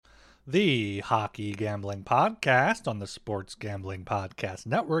The Hockey Gambling Podcast on the Sports Gambling Podcast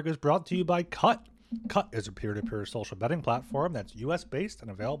Network is brought to you by Cut. Cut is a peer-to-peer social betting platform that's U.S.-based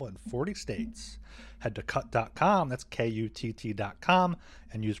and available in 40 states. Head to cut.com, that's Kutt.com,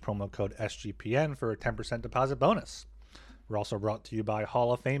 and use promo code SGPN for a 10% deposit bonus. We're also brought to you by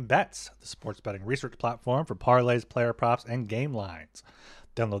Hall of Fame Bets, the sports betting research platform for parlays, player props, and game lines.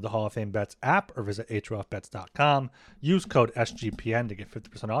 Download the Hall of Fame Bets app or visit HOFBets.com. Use code SGPN to get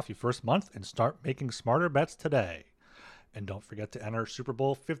 50% off your first month and start making smarter bets today. And don't forget to enter Super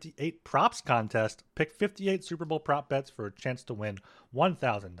Bowl 58 props contest. Pick 58 Super Bowl prop bets for a chance to win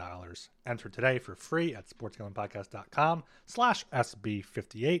 $1,000. Enter today for free at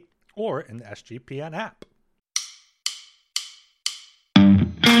sportsgamblingpodcast.com/SB58 or in the SGPN app.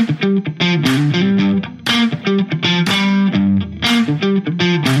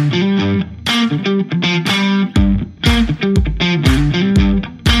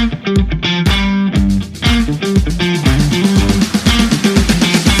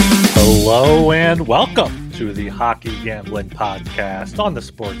 Hello and welcome to the Hockey Gambling Podcast on the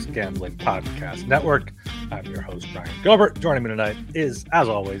Sports Gambling Podcast Network. I'm your host, Brian Gilbert. Joining me tonight is, as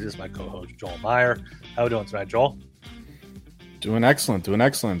always, my co-host, Joel Meyer. How are we doing tonight, Joel? Doing excellent.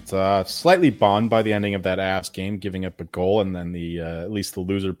 Slightly bummed by the ending of that Avs game, giving up a goal and then at least the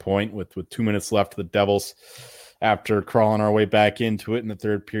loser point with 2 minutes left to the Devils after crawling our way back into it in the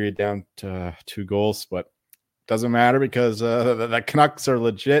third period down to 2 goals. But doesn't matter because the Canucks are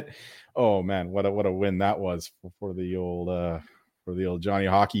legit. Oh man, what a win that was for the old Johnny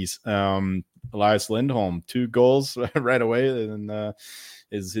Hockeys. Elias Lindholm, 2 goals right away, and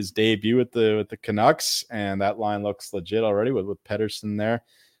is his debut with the Canucks, and that line looks legit already with Pettersson there.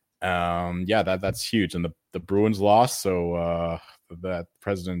 That's huge. And the Bruins lost, so that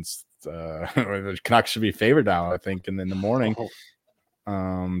President's the Canucks should be favored now, I think, in the morning.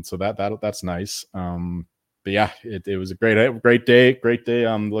 So that's nice. But yeah, it was a great day.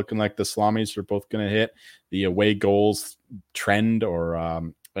 Looking like the Slamies are both going to hit the away goals trend or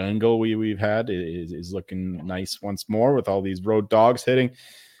angle we've had is looking nice once more with all these road dogs hitting.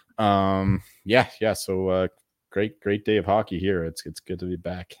 So great day of hockey here. It's good to be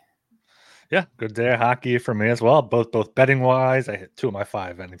back. Yeah, good day of hockey for me as well. Both betting wise, I hit 2 of my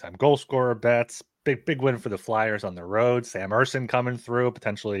 5 anytime goal scorer bets. Big win for the Flyers on the road. Sam Ersson coming through,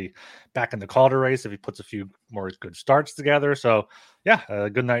 potentially back in the Calder race if he puts a few more good starts together. So yeah, a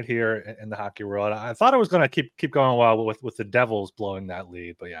good night here in the hockey world. I thought it was going to keep going well with the Devils blowing that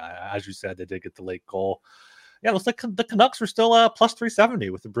lead, but yeah, as you said, they did get the late goal. Yeah, it looks like the Canucks were still plus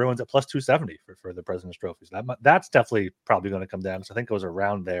 370 with the Bruins at plus 270 for the President's Trophy. So that's definitely probably going to come down. So I think it was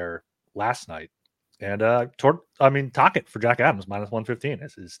around there last night. And Tocchet for Jack Adams minus 115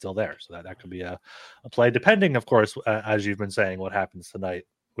 is still there, so that could be a play, depending, of course, as you've been saying, what happens tonight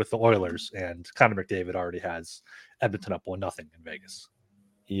with the Oilers. And Connor McDavid already has Edmonton up 1-0 in Vegas.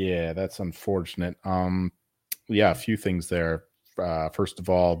 Yeah, that's unfortunate. A few things there. First of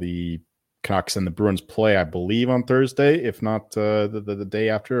all, the Canucks and the Bruins play, I believe, on Thursday, if not the day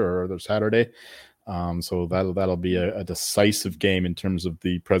after or the Saturday. So that'll be a decisive game in terms of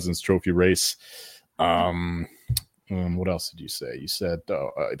the President's Trophy race. What else did you say? You said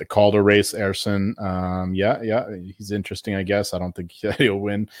the Calder race, Ersson. He's interesting, I guess. I don't think he'll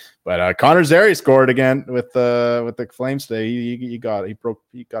win, but Connor Zary scored again with the Flames today. He got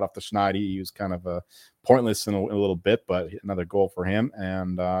off the schneid. He was kind of pointless in a little bit, but another goal for him,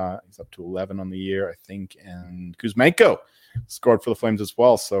 and he's up to 11 on the year, I think. And Kuzmenko scored for the Flames as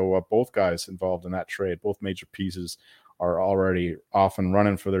well. So both guys involved in that trade, both major pieces, are already off and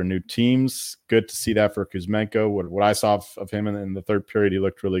running for their new teams. Good to see that for Kuzmenko. What I saw of him in the third period, he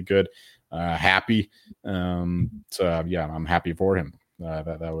looked really good, happy. I'm happy for him.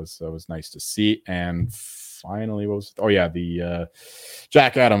 That was nice to see. And finally, the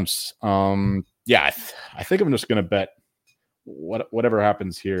Jack Adams. I think I'm just going to bet whatever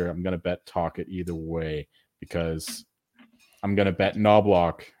happens here. I'm going to bet Tocchet either way, because I'm going to bet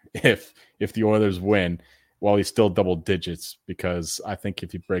Knobloch if the Oilers win, while he's still double digits, because I think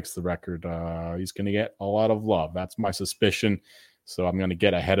if he breaks the record, he's going to get a lot of love. That's my suspicion. So I'm going to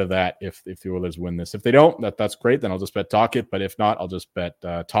get ahead of that if the Oilers win this. If they don't, that's great. Then I'll just bet Tocchet. But if not, I'll just bet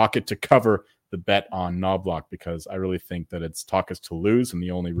Tocchet to cover the bet on Knobloch, because I really think that it's Tocchet's to lose, and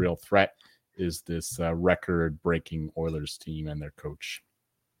the only real threat is this record-breaking Oilers team and their coach.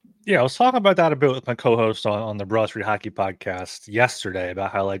 Yeah, I was talking about that a bit with my co-host on the Broad Street Hockey podcast yesterday,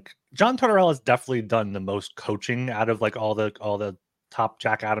 about how John Tortorella has definitely done the most coaching out of all the top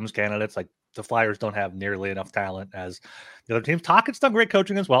Jack Adams candidates. the Flyers don't have nearly enough talent as the other teams. Tocchet's done great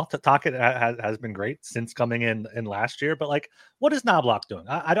coaching as well. Tocchet has been great since coming in last year. But like, what is Knobloch doing?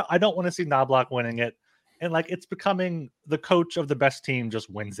 I don't want to see Knobloch winning it. And like, it's becoming the coach of the best team just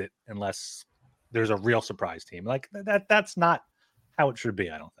wins it unless there's a real surprise team. Like that's not how it should be,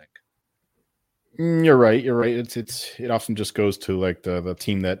 I don't think. You're right. It often just goes to like the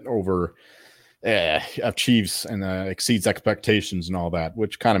team that achieves and exceeds expectations and all that,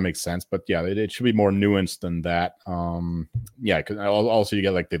 which kind of makes sense. But yeah, it should be more nuanced than that. Because also you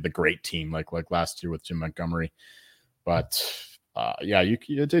get like the great team like last year with Jim Montgomery. But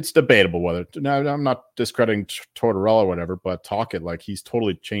it's debatable whether. Now, I'm not discrediting Tortorella or whatever, but Tocchet, like, he's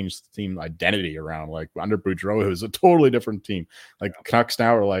totally changed the team identity around. Like under Boudreau, it was a totally different team. Like Canucks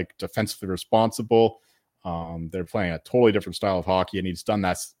now are like defensively responsible. They're playing a totally different style of hockey, and he's done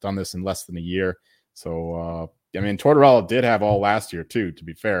this in less than a year. So Tortorella did have all last year too. To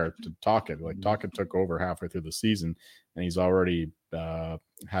be fair to Tocchet, like Tocchet took over halfway through the season, and he's already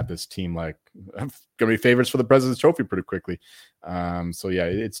had this team like going to be favorites for the President's Trophy pretty quickly. So yeah,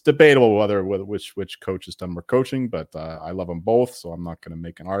 it's debatable whether which coach has done more coaching, but I love them both, so I'm not going to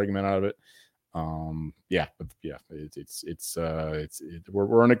make an argument out of it. We're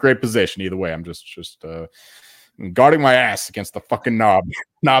in a great position either way. I'm just guarding my ass against the fucking knob.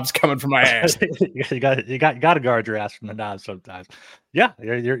 Knob's coming from my ass. you got to guard your ass from the knob sometimes. Yeah,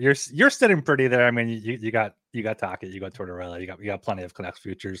 you're sitting pretty there. I mean, you got Tocchet, you got Tortorella, you got plenty of Canucks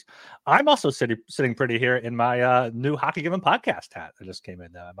futures. I'm also sitting pretty here in my new Hockey Given podcast hat that just came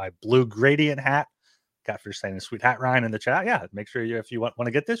in. My blue gradient hat. Got for saying sweet hat Ryan in the chat. Yeah, make sure if you want to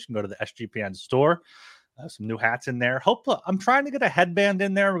get this, you can go to the SGPN store. Some new hats in there. I'm trying to get a headband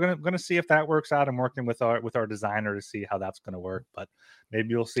in there. We're gonna see if that works out. I'm working with our designer to see how that's gonna work. But maybe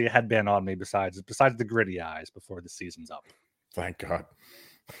you'll see a headband on me besides the gritty eyes before the season's up. Thank God.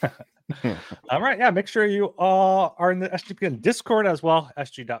 All right, yeah. Make sure you all are in the SGPN Discord as well.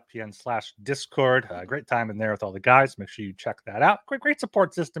 sg.pn/Discord. Great time in there with all the guys. Make sure you check that out. Great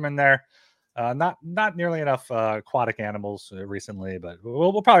support system in there. Not nearly enough aquatic animals recently, but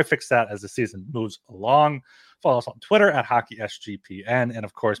we'll probably fix that as the season moves along. Follow us on Twitter at HockeySGPN, and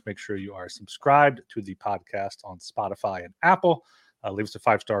of course, make sure you are subscribed to the podcast on Spotify and Apple. Leave us a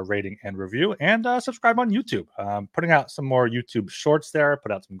 5-star rating and review, and subscribe on YouTube. Putting out some more YouTube shorts there.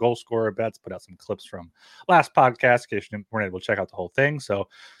 Put out some goal scorer bets. Put out some clips from last podcast in case you weren't able to check out the whole thing. So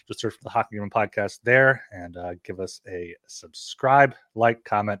just search for the Hockey Given podcast there, and give us a subscribe, like,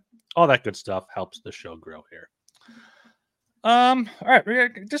 comment. All that good stuff helps the show grow here. All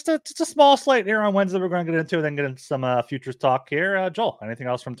right, just a small slate here on Wednesday. We're going to get into, then get into some futures talk here. Joel, anything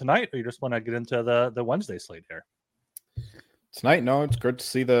else from tonight, or you just want to get into the Wednesday slate here? Tonight, no, it's good to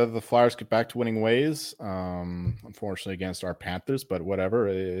see the Flyers get back to winning ways. Unfortunately, against our Panthers, but whatever.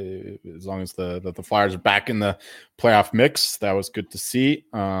 As long as the Flyers are back in the playoff mix, that was good to see.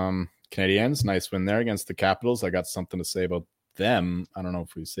 Canadiens, nice win there against the Capitals. I got something to say about them. I don't know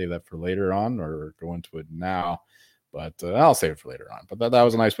if we save that for later on or go into it now, but I'll save it for later on. But that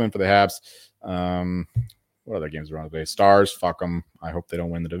was a nice win for the Habs. What other games are on today? Stars, fuck them. I hope they don't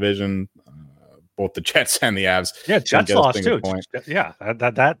win the division. Both the Jets and the Avs. Yeah, Jets lost too. Yeah,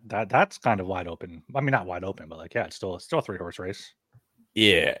 that's kind of wide open. I mean, not wide open, but like, yeah, it's still a 3-horse race.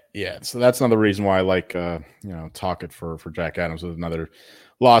 Yeah. So that's another reason why I like Tocchet for Jack Adams with another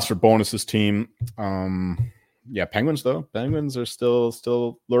loss for Bonus's team. Penguins though. Penguins are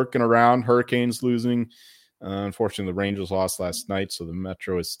still lurking around. Hurricanes losing. Unfortunately, the Rangers lost last night, so the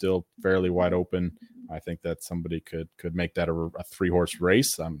Metro is still fairly wide open. I think that somebody could make that a 3-horse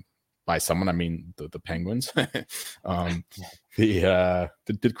race. By someone, I mean the Penguins.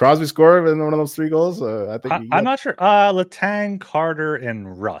 Did Crosby score in one of those 3 goals? I'm not sure. Letang, Carter,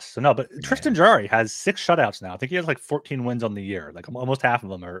 and Russ. So no, but Tristan Jarry has 6 shutouts now. I think he has like 14 wins on the year. Like almost half of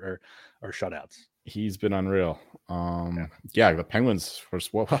them are shutouts. He's been unreal. The Penguins.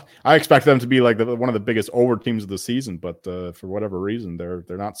 I expect them to be like one of the biggest over teams of the season, but for whatever reason, they're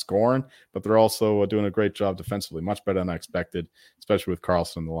not scoring, but they're also doing a great job defensively, much better than I expected, especially with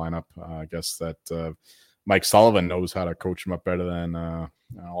Carlson in the lineup. I guess that Mike Sullivan knows how to coach him up better than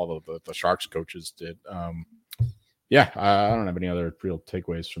all the Sharks coaches did. I don't have any other real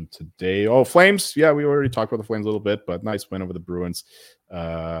takeaways from today. Oh, Flames. Yeah, we already talked about the Flames a little bit, but nice win over the Bruins.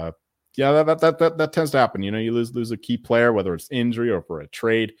 That tends to happen. You lose a key player, whether it's injury or for a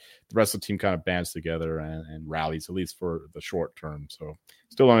trade. The rest of the team kind of bands together and rallies, at least for the short term. So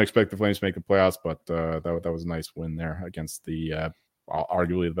still don't expect the Flames to make the playoffs, but that was a nice win there against the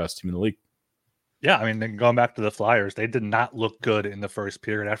arguably the best team in the league. Yeah, I mean, then going back to the Flyers, they did not look good in the first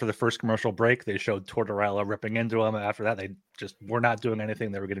period. After the first commercial break, they showed Tortorella ripping into them. After that, they just were not doing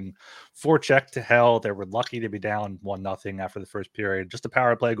anything. They were getting forechecked to hell. They were lucky to be down 1-0 after the first period, just a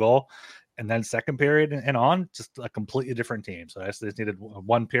power play goal. And then second period and on, just a completely different team. So I just needed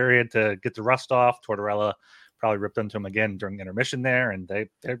one period to get the rust off. Tortorella probably ripped into them again during intermission there, and they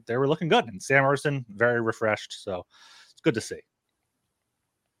were looking good. And Sam Ersson, very refreshed. So it's good to see.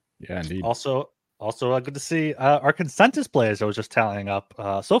 Yeah, indeed. Also, good to see our consensus plays. I was just tallying up.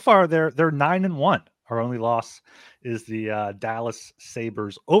 So far, they're 9-1. Our only loss is the Dallas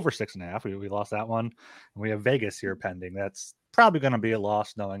Sabres over 6.5. We lost that one, and we have Vegas here pending. That's probably going to be a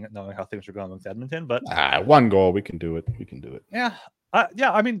loss, knowing how things are going with Edmonton. But one goal, we can do it. Yeah.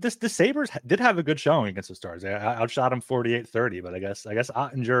 I mean, the Sabres did have a good showing against the Stars. I outshot them 48-30, but I guess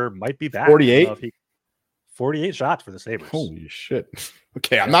Ottinger might be back. 48. 48 shots for the Sabres. Holy shit!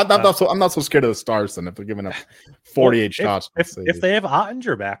 Okay, I'm not so scared of the Stars then if they're giving up 48 shots. If they have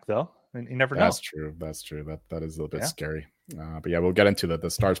Ottinger back though, you never know. That's true. That is a little bit scary. But yeah, we'll get into that. The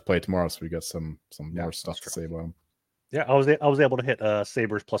Stars play tomorrow, so we got some more stuff to say about them. Yeah, I was able to hit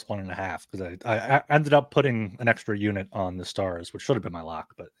Sabres plus 1.5 because I ended up putting an extra unit on the Stars, which should have been my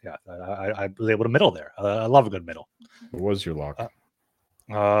lock. But yeah, I was able to middle there. I love a good middle. What was your lock?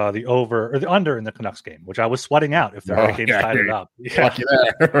 The over or the under in the Canucks game, which I was sweating out if the Hurricanes tied it up. Yeah. Lucky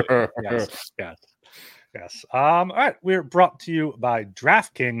there. Yes. All right. We're brought to you by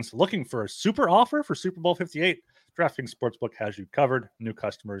DraftKings. Looking for a super offer for Super Bowl 58? DraftKings Sportsbook has you covered. New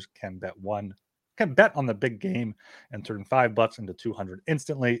customers can bet on the big game and turn $5 into $200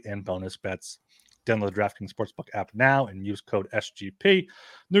 instantly in bonus bets. Download the DraftKings Sportsbook app now and use code SGP.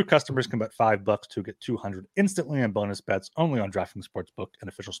 New customers can bet $5 to get $200 instantly in bonus bets only on DraftKings Sportsbook, an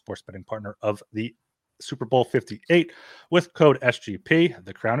official sports betting partner of the Super Bowl 58. With code SGP,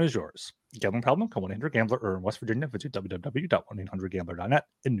 the crown is yours. Gambling problem? Call 1-800-GAMBLER, or in West Virginia, visit www.1800gambler.net.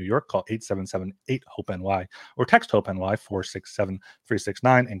 In New York, call 877-8-HOPE-NY or text HOPE-NY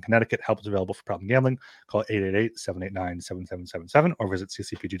 467-369. In Connecticut, help is available for problem gambling. Call 888-789-7777 or visit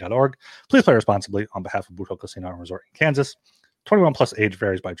ccpg.org. Please play responsibly on behalf of Boot Hill Casino and Resort in Kansas. 21 plus age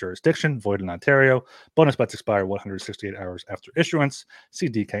varies by jurisdiction. Void in Ontario. Bonus bets expire 168 hours after issuance. See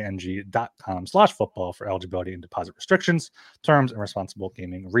dkng.com/football for eligibility and deposit restrictions, terms, and responsible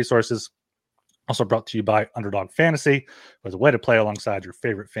gaming resources. Also brought to you by Underdog Fantasy, with a way to play alongside your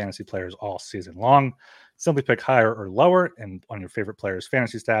favorite fantasy players all season long. Simply pick higher or lower and on your favorite players'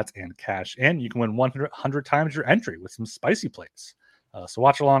 fantasy stats and cash in. You can win 100 times your entry with some spicy plays. So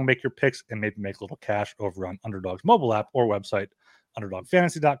watch along, make your picks, and maybe make a little cash over on Underdog's mobile app or website,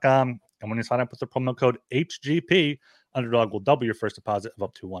 underdogfantasy.com. And when you sign up with the promo code HGP, Underdog will double your first deposit of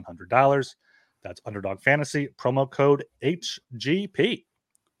up to $100. That's Underdog Fantasy, promo code HGP.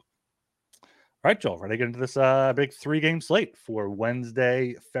 All right, Joel, ready to get into this big 3-game slate for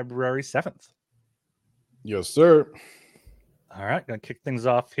Wednesday, February 7th? Yes, sir. All right, going to kick things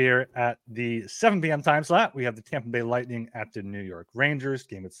off here at the 7 p.m. time slot. We have the Tampa Bay Lightning at the New York Rangers.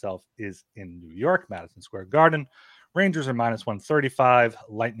 Game itself is in New York, Madison Square Garden. Rangers are minus 135.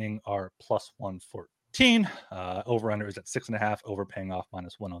 Lightning are plus 114. Over-under is at 6.5. Over paying off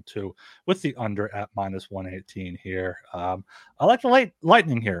minus 102 with the under at minus 118 here. I like the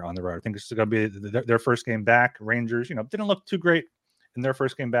Lightning here on the road. I think this is going to be their first game back. Rangers, didn't look too great in their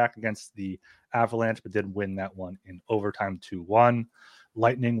first game back against the Avalanche, but did win that one in overtime 2-1.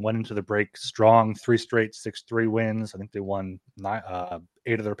 Lightning went into the break strong, 3 straight 6-3 wins. I think they won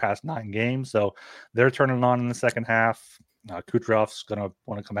 8 of their past 9 games. So they're turning on in the second half. Kucherov's going to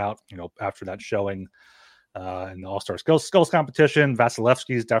want to come out, after that showing in the All-Star Skills competition.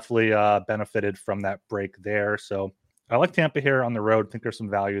 Vasilevsky's definitely benefited from that break there. So I like Tampa here on the road. I think there's some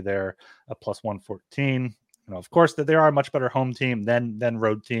value there, a plus 114. Of course, that they are a much better home team than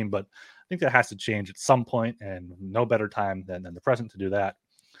road team, but I think that has to change at some point, and no better time than the present to do that.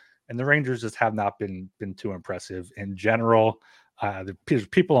 And the Rangers just have not been too impressive in general. There's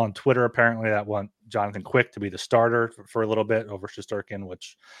people on Twitter apparently that want Jonathan Quick to be the starter for a little bit over Shesterkin,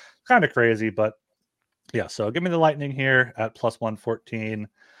 which is kind of crazy, but yeah. So give me the Lightning here at plus 114.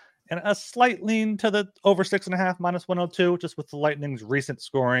 And a slight lean to the over 6.5 minus 102, just with the Lightning's recent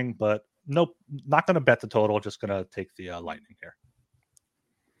scoring, but nope, not going to bet the total. Just going to take the Lightning here.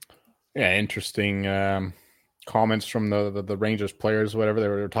 Yeah, interesting comments from the Rangers players, whatever. They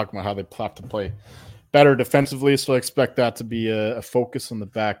were talking about how they have to play better defensively, so I expect that to be a focus on the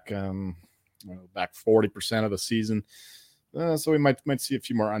back 40% of the season. So we might see a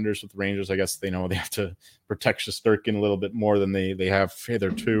few more unders with the Rangers. I guess they know they have to protect Shesterkin a little bit more than they have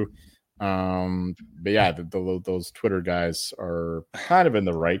hitherto. But yeah, those Twitter guys are kind of in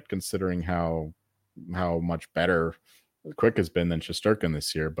the right, considering how how much better Quick has been than Shesterkin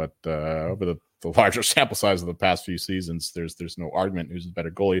this year, but over the larger sample size of the past few seasons, there's no argument who's a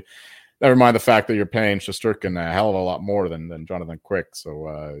better goalie. Never mind the fact that you're paying Shesterkin a hell of a lot more than Jonathan Quick,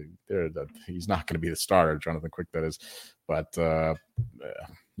 so he's not going to be the starter, Jonathan Quick, that is. But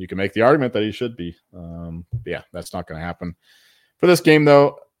you can make the argument that he should be. Yeah, that's not going to happen for this game,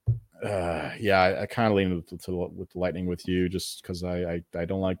 though. I kind of lean with the Lightning with you, just because I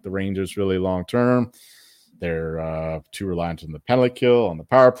don't like the Rangers really long term. They're too reliant on the penalty kill, on the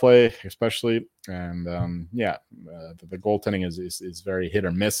power play, especially. And the goaltending is very hit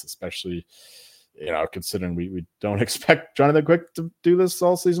or miss, especially, considering we don't expect Jonathan Quick to do this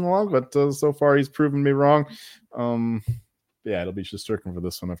all season long. But so far, he's proven me wrong. It'll be Shesterkin for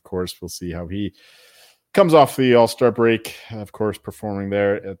this one, of course. We'll see how he comes off the All-Star break, of course, performing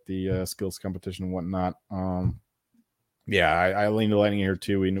there at the skills competition and whatnot. I lean the Lightning here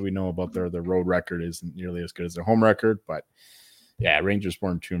too. We know about their road record isn't nearly as good as their home record, but Rangers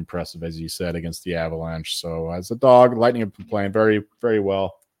weren't too impressive, as you said, against the Avalanche. So as a dog, Lightning have been playing very, very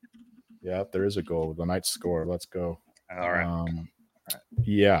well. Yeah, there is a goal. The Knights score. Let's go. All right.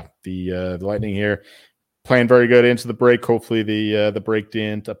 The Lightning here playing very good into the break. Hopefully the break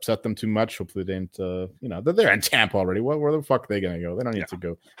didn't upset them too much. Hopefully they didn't. They're in Tampa already. Where the fuck are they gonna go? They don't need to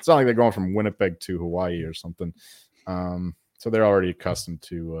go. It's not like they're going from Winnipeg to Hawaii or something. So they're already accustomed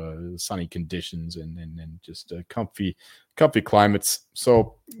to sunny conditions and just comfy climates.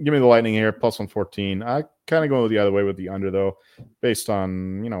 So give me the Lightning here, plus 114. I kind of go the other way with the under, though, based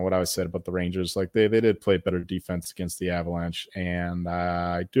on what I said about the Rangers. Like they did play better defense against the Avalanche, and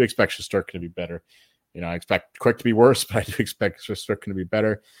I do expect Shesterkin to be better. I expect Quick to be worse, but I do expect Shesterkin to be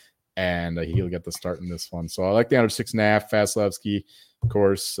better, and he'll get the start in this one. So I like the under 6.5. Vasilevsky, of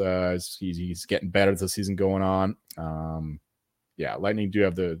course, he's getting better as the season going on. Lightning do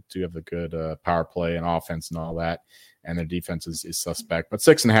have the good power play and offense and all that, and their defense is suspect. But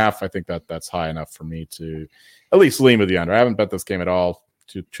 6.5, I think that's high enough for me to at least lean with the under. I haven't bet this game at all,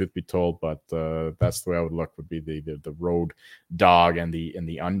 truth be told, but that's the way I would look. Would be the road dog and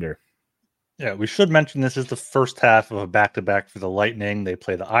the under. Yeah, we should mention this is the first half of a back-to-back for the Lightning. They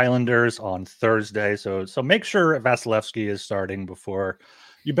play the Islanders on Thursday, so make sure Vasilevsky is starting before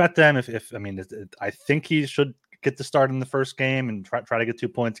you bet them. I think he should get the start in the first game and try to get 2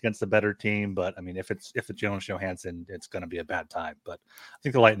 points against the better team. But if it's Jonas Johansson, it's going to be a bad time. But I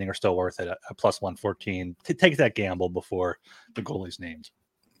think the Lightning are still worth it at plus 114. Take that gamble before the goalie's named.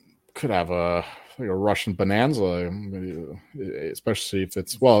 Could have a Russian bonanza, especially if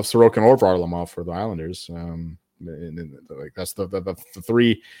Sorokin or Varlamov for the Islanders. That's the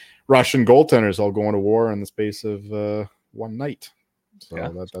three Russian goaltenders all going to war in the space of one night.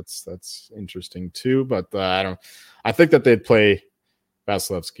 So that's interesting too. But I think that they'd play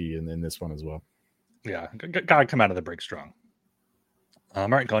Vasilevsky in this one as well. Yeah, gotta come out of the break strong. All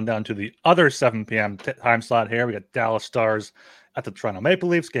right, going down to the other 7 p.m. time slot here. We got Dallas Stars at the Toronto Maple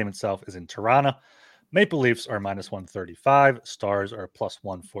Leafs. Game itself is in Toronto. Maple Leafs are minus 135. Stars are plus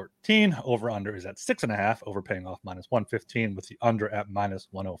 114. Over-under is at 6.5. Over paying off minus 115 with the under at minus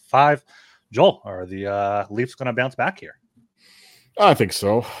 105. Joel, are the Leafs going to bounce back here? I think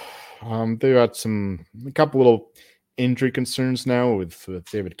so. They got a couple little injury concerns now with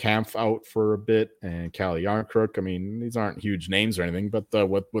David Kampf out for a bit and Calle Yarncrook. These aren't huge names or anything, but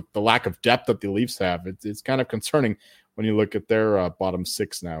with the lack of depth that the Leafs have, it's kind of concerning when you look at their bottom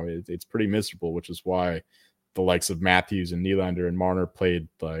six now. It's pretty miserable, which is why the likes of Matthews and Nylander and Marner played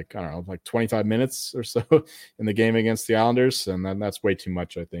 25 minutes or so in the game against the Islanders, and then that's way too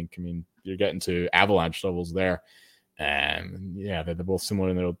much, I think. You're getting to Avalanche levels there, and they're both similar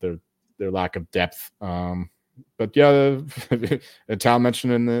in their lack of depth. But Tal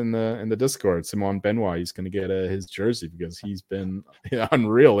mentioned in the Discord, Simon Benoit, he's going to get his jersey because he's been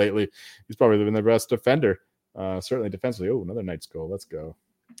unreal lately. He's probably been the best defender, certainly defensively. Oh, another Knights goal. Let's go.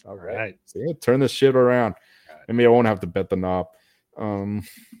 All right. So turn this shit around. Maybe I won't have to bet the knob.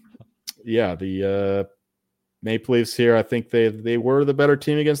 The Maple Leafs here, I think they were the better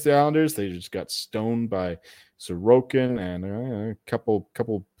team against the Islanders. They just got stoned by Sorokin and a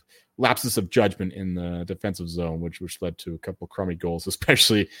couple lapses of judgment in the defensive zone, which led to a couple crummy goals,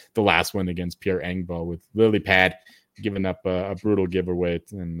 especially the last one against Pierre Engvall with lily pad giving up a brutal giveaway,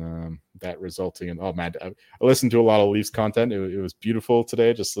 and that resulting in, oh man, I listened to a lot of Leafs content. It was beautiful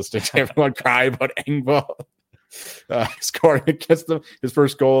today, just listening to everyone cry about Engvall scoring against them. His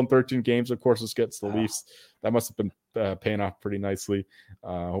first goal in 13 games, of course, was against the Leafs. That must have been paying off pretty nicely.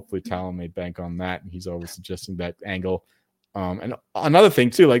 Hopefully Talon may bank on that. He's always suggesting that angle. And another thing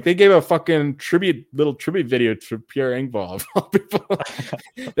too, like they gave a fucking little tribute video to Pierre Engvall.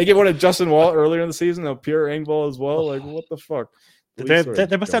 They gave one to Justin Wall earlier in the season, though Pierre Engvall as well. Like, what the fuck?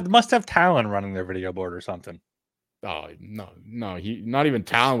 They must have Talon running their video board or something. Oh no, he not even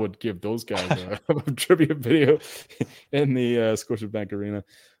Talon would give those guys a tribute video in the Scotiabank Arena.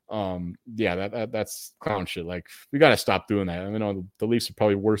 That's clown shit. Like, we got to stop doing that. I mean, the Leafs are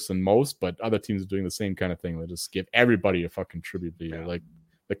probably worse than most, but other teams are doing the same kind of thing. They just give everybody a fucking tribute video. Yeah. Like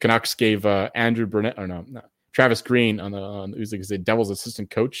the Canucks gave Andrew Burnett, or no, Travis Green on who's like the Devils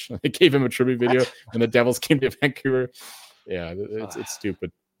assistant coach. They gave him a tribute video when the Devils came to Vancouver. Yeah, it's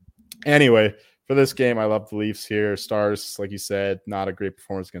stupid. Anyway, for this game, I love the Leafs here. Stars, like you said, not a great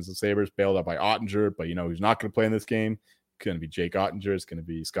performance against the Sabres, bailed out by Ottinger, but who's not going to play in this game? Going to be Jake Ottinger. It's going to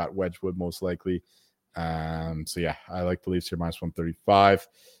be Scott Wedgwood most likely. So yeah, I like the Leafs here minus 135.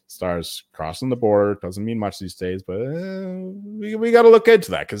 Stars crossing the border doesn't mean much these days, but we got to look into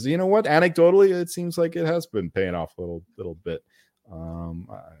that because you know what? Anecdotally, it seems like it has been paying off a little bit.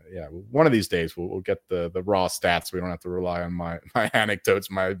 Yeah, one of these days we'll get the raw stats. We don't have to rely on my anecdotes,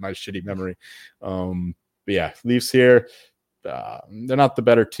 my shitty memory. But yeah, Leafs here. They're not the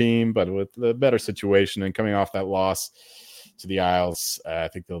better team, but with the better situation and coming off that loss to the Isles, I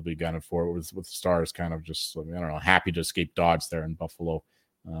think they'll be gunning for it with Stars kind of just, I don't know, happy to escape Dodge there in Buffalo.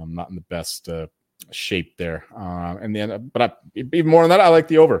 Not in the best shape there. But even more than that, I like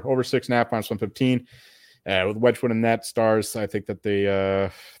the over 6.5 minus 115. With Wedgwood and net, Stars, I think that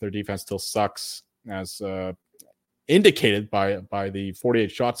their defense still sucks, as indicated by the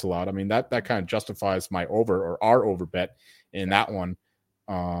 48 shots allowed. I mean, that kind of justifies my over or our over bet in that one.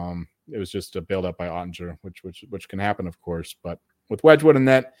 It was just a build up by Ottinger, which can happen, of course. But with Wedgwood and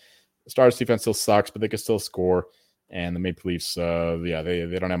net, Stars defense still sucks, but they can still score. And the Maple Leafs,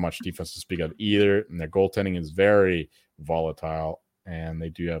 they don't have much defense to speak of either, and their goaltending is very volatile. And they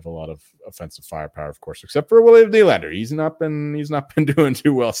do have a lot of offensive firepower, of course, except for William Nylander. He's not been doing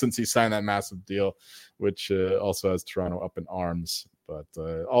too well since he signed that massive deal, which also has Toronto up in arms. But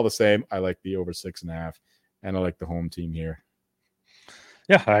all the same, I like the over 6.5, and I like the home team here.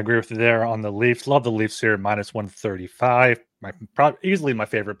 Yeah, I agree with you there on the Leafs. Love the Leafs here, minus 135. Easily my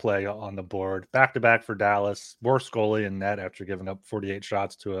favorite play on the board. Back-to-back for Dallas. Worst goalie in net after giving up 48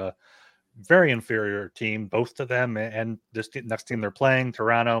 shots to a very inferior team, both to them and this next team they're playing,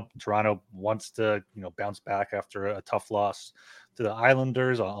 Toronto. Toronto wants to, bounce back after a tough loss to the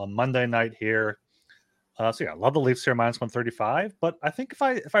Islanders on Monday night here. So yeah, love the Leafs here minus 135. But I think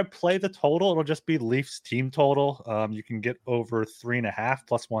if I play the total, it'll just be Leafs team total. You can get over 3.5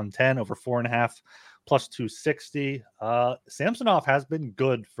 plus 110, over 4.5 plus 260. Samsonov has been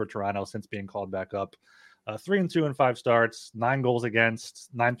good for Toronto since being called back up. 3-2 in 5 starts, 9 goals against,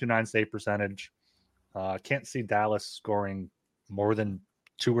 929 save percentage. Can't see Dallas scoring more than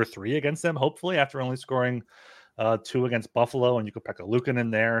 2 or 3 against them, hopefully, after only scoring 2 against Buffalo, and you could pick a Lucan in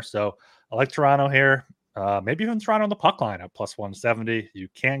there. So I like Toronto here. Maybe even Toronto on the puck line at plus 170. You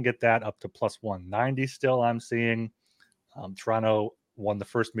can get that up to plus 190 still, I'm seeing. Toronto won the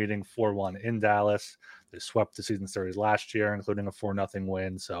first meeting 4-1 in Dallas. They swept the season series last year, including a 4-0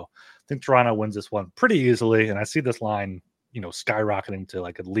 win. So I think Toronto wins this one pretty easily. And I see this line, skyrocketing to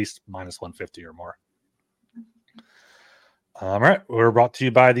like at least minus 150 or more. All right. We're brought to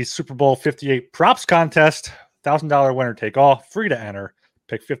you by the Super Bowl 58 props contest. $1,000 winner take all, free to enter.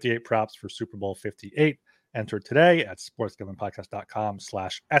 Pick 58 props for Super Bowl 58. Enter today at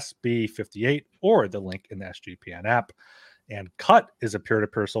sportsgamblingpodcast.com/SB58 or the link in the SGPN app. And Cut is a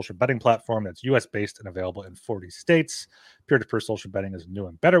peer-to-peer social betting platform that's U.S.-based and available in 40 states. Peer-to-peer social betting is a new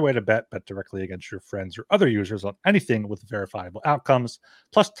and better way to bet directly against your friends or other users on anything with verifiable outcomes,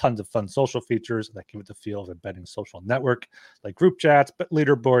 plus tons of fun social features that give it the feel of a betting social network, like group chats, bet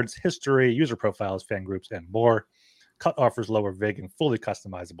leaderboards, history, user profiles, fan groups, and more. Cut offers lower vig and fully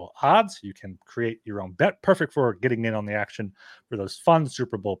customizable odds. You can create your own bet, perfect for getting in on the action for those fun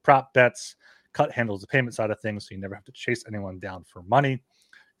Super Bowl prop bets. Cut handles the payment side of things, so you never have to chase anyone down for money.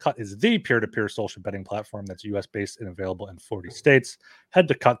 Cut is the peer-to-peer social betting platform that's U.S.-based and available in 40 states. Head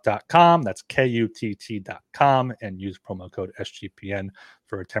to cut.com, that's KUTT.com, and use promo code SGPN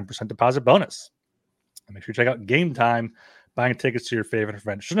for a 10% deposit bonus. And make sure you check out Game Time. Buying tickets to your favorite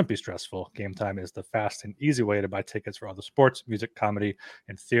event shouldn't be stressful. Game Time is the fast and easy way to buy tickets for all the sports, music, comedy,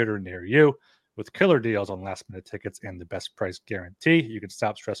 and theater near you. With killer deals on last-minute tickets and the best price guarantee, you can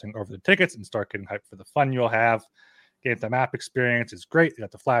stop stressing over the tickets and start getting hyped for the fun you'll have. Game Time app experience is great. You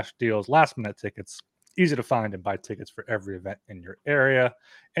got the flash deals, last-minute tickets, easy to find and buy tickets for every event in your area.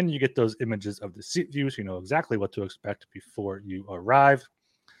 And you get those images of the seat view so you know exactly what to expect before you arrive.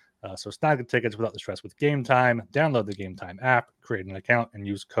 So snag the tickets without the stress with Game Time. Download the Game Time app, create an account, and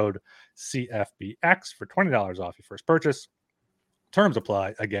use code CFBX for $20 off your first purchase. Terms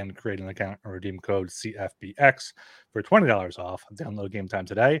apply. Again, create an account and redeem code CFBX for $20 off. Download Game Time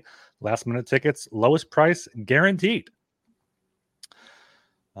today. Last minute tickets, lowest price guaranteed.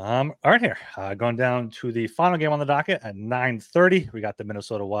 All right, here going down to the final game on the docket at 9:30. We got the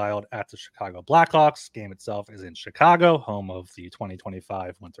Minnesota Wild at the Chicago Blackhawks. Game itself is in Chicago, home of the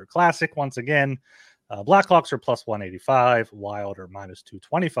 2025 Winter Classic. Once again, Blackhawks are plus 185. Wild are minus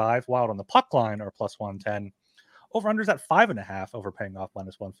 225. Wild on the puck line are plus 110. Over-unders at 5.5. Overpaying off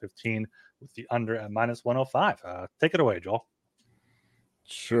minus 115 with the under at minus 105. Take it away, Joel.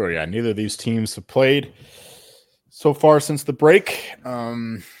 Sure, yeah. Neither of these teams have played so far since the break,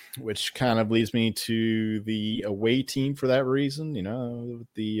 which kind of leads me to the away team for that reason. You know,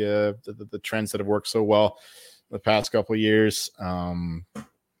 the trends that have worked so well the past couple of years. And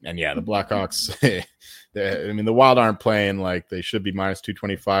yeah, the Blackhawks. The Wild aren't playing like they should be minus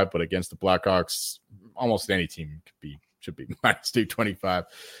 225, but against the Blackhawks, almost any team should be minus 225.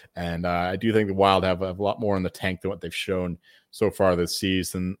 And I do think the Wild have a lot more in the tank than what they've shown so far this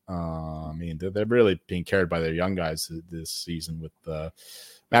season. They're really being carried by their young guys this season with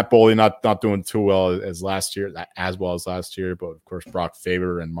Matt Boley not doing too well as last year, but of course Brock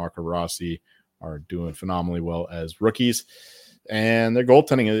Faber and Marco Rossi are doing phenomenally well as rookies. And their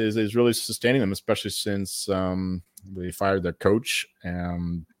goaltending is really sustaining them, especially since they fired their coach.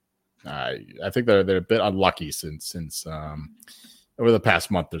 I think they're a bit unlucky since over the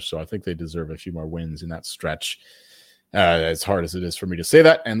past month or so. I think they deserve a few more wins in that stretch. As hard as it is for me to say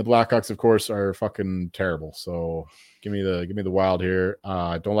that, and the Blackhawks, of course, are fucking terrible. So give me the Wild here.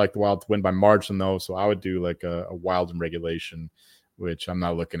 I don't like the Wild to win by margin though, so I would do like a Wild in regulation, which I'm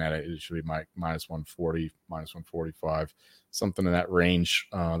not looking at it. It should be minus 140, minus 145, something in that range.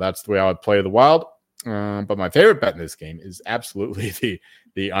 That's the way I would play the Wild. But my favorite bet in this game is absolutely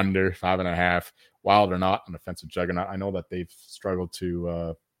the under 5.5. Wild or not, an offensive juggernaut. I know that they've struggled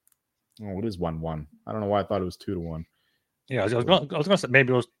to. What is 1-1? I don't know why I thought it was 2-1. Yeah, I was going to say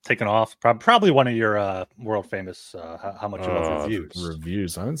maybe it was taken off. Probably one of your world famous how much you love reviews.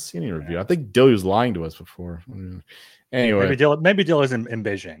 Reviews. I haven't seen any review. I think Dilly was lying to us before. Anyway, maybe Dill is in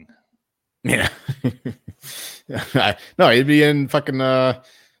Beijing. Yeah. No, he'd be in fucking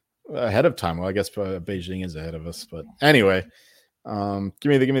ahead of time. Well, I guess Beijing is ahead of us, but anyway, give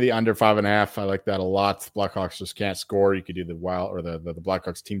me the under 5.5. I like that a lot. The Blackhawks just can't score. You could do the Wild or the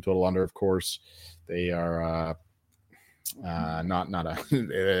Blackhawks team total under. Of course, they are not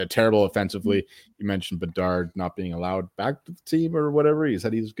terrible offensively. You mentioned Bedard not being allowed back to the team or whatever. He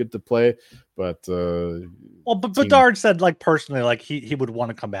said he was good to play, but Bedard said like personally like he would want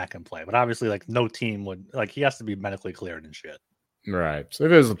to come back and play, but obviously like no team would, like he has to be medically cleared and shit. Right. So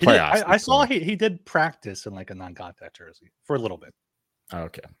if it was the playoffs, I saw he did practice in like a non-contact jersey for a little bit.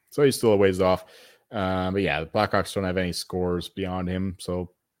 Okay, so he's still a ways off. But yeah, the Blackhawks don't have any scores beyond him.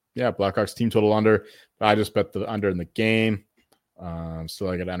 So yeah, Blackhawks team total under. I just bet the under in the game. Still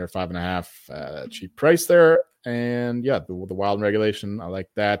I get under 5.5. Cheap price there. And yeah, the Wild in regulation, I like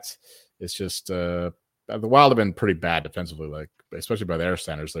that. It's just the Wild have been pretty bad defensively, like especially by their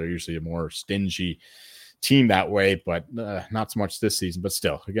standards. They're usually a more stingy team that way, but not so much this season. But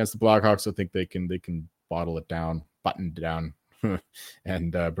still, against the Blackhawks, I think they can bottle it down, button down,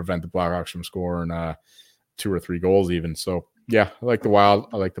 and prevent the Blackhawks from scoring 2 or 3 goals even. So yeah, I like the Wild.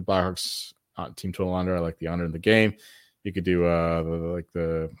 I like the Blackhawks team total under. I like the under in the game. You could do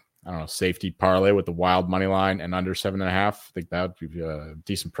safety parlay with the Wild money line and under 7.5. I think that would be a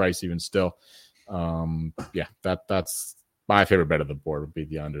decent price even still. Yeah, that's my favorite bet of the board would be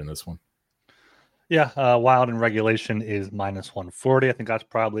the under in this one. Yeah, Wild in regulation is minus 140. I think that's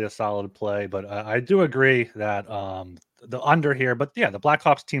probably a solid play, but I do agree that the under here. But yeah, the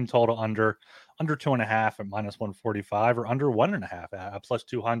Blackhawks team total under 2.5 at minus 145 or under 1.5 at plus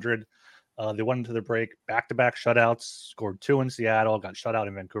 200. They went into the break back-to-back shutouts, scored 2 in Seattle, got shut out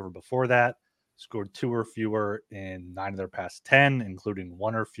in Vancouver before that, scored 2 or fewer in 9 of their past 10, including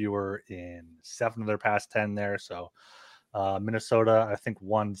 1 or fewer in 7 of their past 10 there. So Minnesota, I think,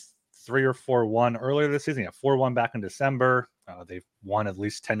 won 3 or 4-1 earlier this season. Yeah, 4-1 back in December. They've won at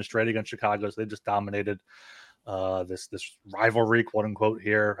least 10 straight against Chicago, so they just dominated this rivalry, quote unquote.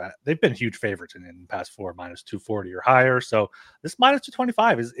 Here, they've been huge favorites in the past 4, minus 240 or higher. So this minus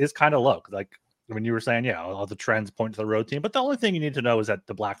 225 is kind of low. Like when you were saying, yeah, all the trends point to the road team, but the only thing you need to know is that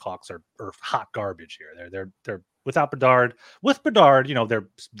the Blackhawks are hot garbage here. They're without Bedard. With Bedard, you know,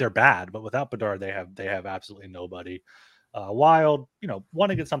 they're bad, but without Bedard, they have absolutely nobody. Wild, you know,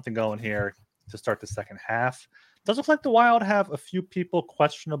 want to get something going here to start the second half. Does look like the Wild have a few people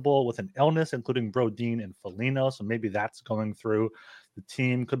questionable with an illness, including Brodin and Foligno. So maybe that's going through the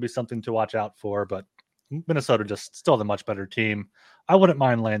team. Could be something to watch out for. But Minnesota just still the much better team. I wouldn't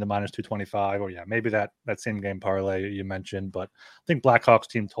mind laying the minus 225. Or yeah, maybe that same game parlay you mentioned. But I think Blackhawks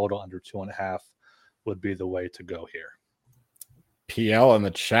team total under 2.5 would be the way to go here. PL in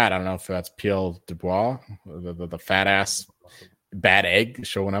the chat. I don't know if that's PL Dubois, the fat ass bad egg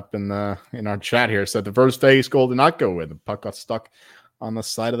showing up in our chat here. Said the first Vegas goal did not go in. The puck got stuck on the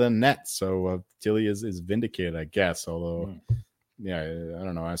side of the net. So Tilly is vindicated, I guess. Although, yeah, I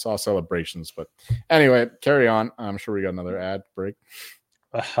don't know. I saw celebrations, but anyway, carry on. I'm sure we got another ad break.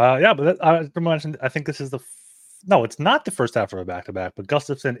 Yeah, but I mentioned. I think this is no, it's not the first half of a back-to-back, but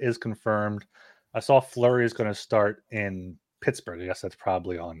Gustafsson is confirmed. I saw Fleury is going to start in Pittsburgh. I guess that's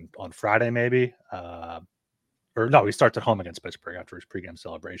probably on Friday, maybe. Or no, he starts at home against Pittsburgh after his pregame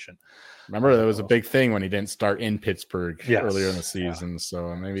celebration. Remember, there was a big thing when he didn't start in Pittsburgh earlier in the season. Yeah.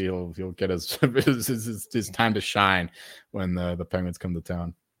 So maybe he'll get his time to shine when the Penguins come to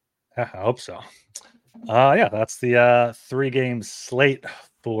town. I hope so. Yeah, that's the 3-game slate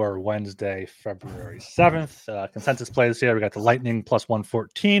for Wednesday, February 7th. Consensus plays here. We got the Lightning plus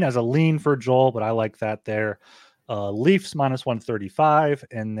 114 as a lean for Joel, but I like that there. Leafs minus 135,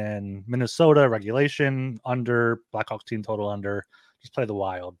 and then Minnesota regulation under, Blackhawks team total under. Just play the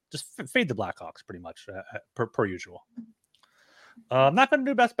Wild. Just fade the Blackhawks pretty much per usual. I'm not going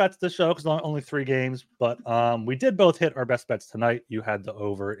to do best bets this show because only 3 games, but we did both hit our best bets tonight. You had the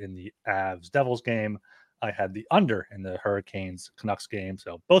over in the Avs-Devils game. I had the under in the Hurricanes-Canucks game.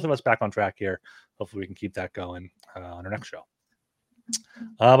 So both of us back on track here. Hopefully we can keep that going on our next show.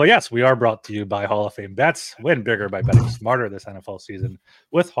 But yes, we are brought to you by Hall of Fame Bets. Win bigger by betting smarter this NFL season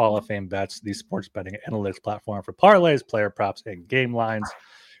with Hall of Fame Bets, the sports betting analytics platform for parlays, player props, and game lines.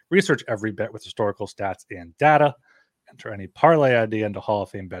 Research every bet with historical stats and data. Enter any parlay idea into Hall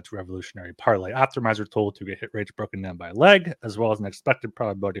of Fame Bets revolutionary parlay optimizer tool to get hit rates broken down by leg, as well as an expected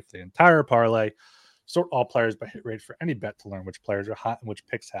probability for the entire parlay. Sort all players by hit rate for any bet to learn which players are hot and which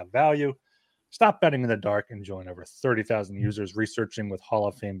picks have value. Stop betting in the dark and join over 30,000 users researching with Hall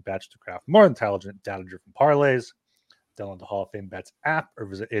of Fame Bets to craft more intelligent, data-driven parlays. Download the Hall of Fame Bets app or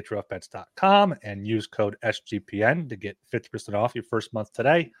visit hrfbets.com and use code SGPN to get 50% off your first month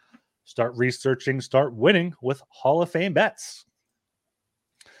today. Start researching, start winning with Hall of Fame Bets.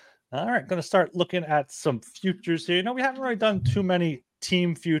 All right, going to start looking at some futures here. We haven't really done too many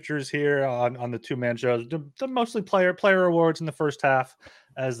team futures here on the two-man shows. The mostly player awards in the first half,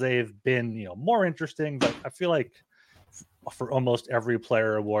 as they've been more interesting. But I feel like for almost every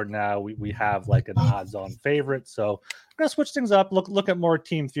player award now, we have like an odds-on favorite. So I'm going to switch things up. Look at more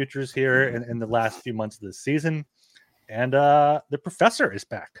team futures here in the last few months of the season. And the professor is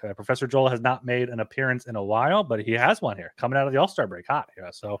back. Professor Joel has not made an appearance in a while, but he has one here coming out of the All-Star break hot. Yeah.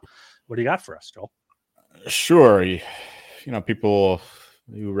 So what do you got for us, Joel? Sure. People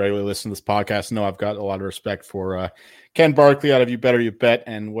who regularly listen to this podcast know I've got a lot of respect for Ken Barkley out of You Better You Bet,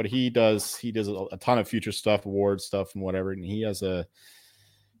 and what he does a ton of future stuff, award stuff, and whatever. And he has a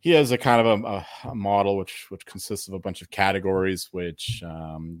kind of a model which consists of a bunch of categories which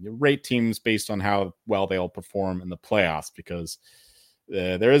rate teams based on how well they'll perform in the playoffs, because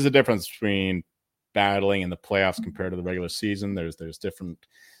there is a difference between battling in the playoffs compared to the regular season. There's different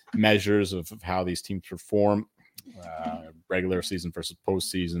measures of how these teams perform. Regular season versus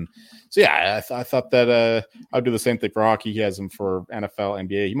postseason. So yeah, I thought that I'd do the same thing for hockey. He has them for NFL,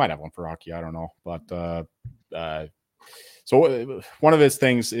 NBA. He might have one for hockey. I don't know, but so one of his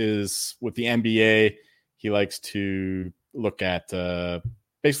things is with the NBA. He likes to look at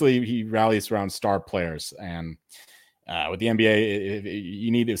basically he rallies around star players, and with the NBA, you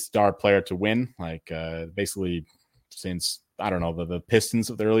need a star player to win. Like basically since I don't know, the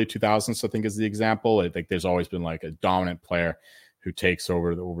Pistons of the early 2000s, I think is the example. I think there's always been like a dominant player who takes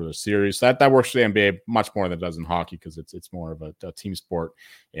over the series. That works for the NBA much more than it does in hockey, because it's more of a team sport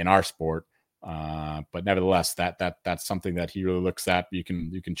in our sport. But nevertheless, that's something that he really looks at. You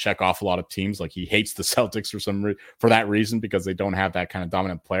can check off a lot of teams. Like he hates the Celtics for that reason, because they don't have that kind of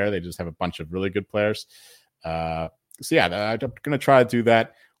dominant player. They just have a bunch of really good players. So yeah, I'm going to try to do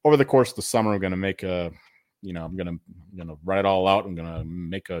that over the course of the summer. I'm going to make I'm gonna write it all out. I'm gonna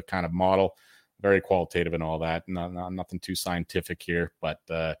make a kind of model, very qualitative and all that. Not nothing too scientific here, but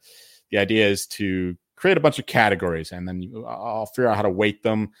the idea is to create a bunch of categories, and then I'll figure out how to weight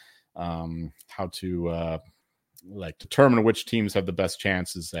them, how to determine which teams have the best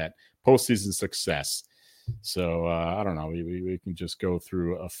chances at postseason success. So I don't know. We can just go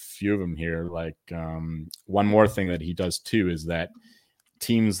through a few of them here. Like one more thing that he does too is that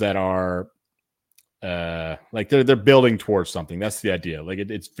teams that are like they're building towards something. That's the idea. Like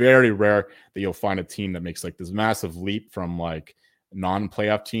it's very rare that you'll find a team that makes like this massive leap from like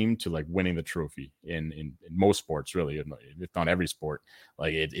non-playoff team to like winning the trophy in most sports, really, if not every sport.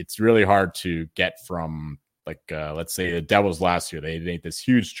 Like it's really hard to get from like let's say the Devils last year. They made this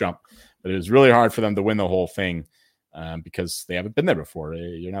huge jump, but it was really hard for them to win the whole thing because they haven't been there before.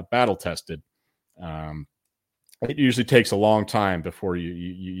 You're not battle tested. It usually takes a long time before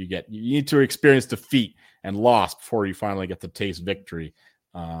you need to experience defeat and loss before you finally get to taste victory.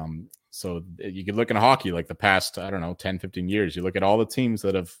 So you could look in hockey like the past, I don't know, 10, 15 years. You look at all the teams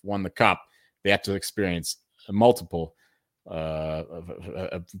that have won the cup, they have to experience multiple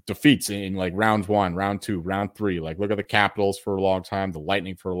defeats in like round 1, round 2, round 3. Like look at the Capitals for a long time, the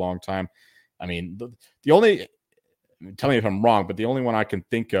Lightning for a long time. I mean, the only, tell me if I'm wrong, but the only one I can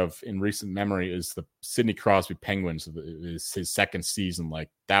think of in recent memory is the Sidney Crosby Penguins. Is his second season. Like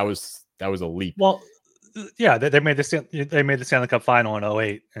that was a leap. Well, yeah, they made the Stanley Cup final in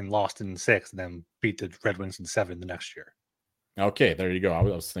 08 and lost in 6, and then beat the Red Wings in 7 the next year. Okay, there you go. I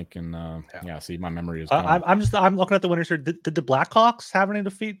was thinking, see, my memory is. I'm looking at the winners here. Did the Blackhawks have any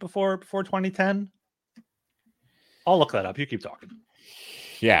defeat before 2010? I'll look that up. You keep talking.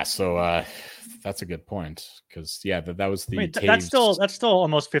 Yeah, so that's a good point because that was the. That's still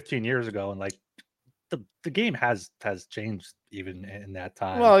almost 15 years ago, and like the game has changed even in that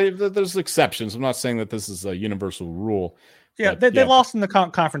time. Well, there's exceptions. I'm not saying that this is a universal rule. Yeah, they lost in the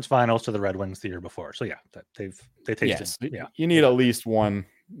conference finals to the Red Wings the year before. So yeah, they tasted. Yes, you need at least one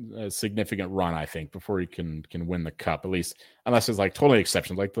significant run, I think, before you can win the cup. At least, unless it's like totally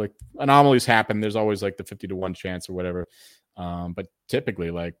exceptions, like anomalies happen. There's always like the 50-1 chance or whatever. But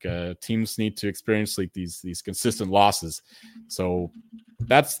typically, like teams need to experience like these consistent losses. So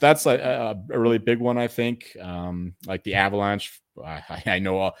that's a really big one, I think. Like the Avalanche, I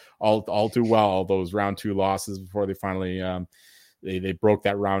know all too well all those round 2 losses before they finally they broke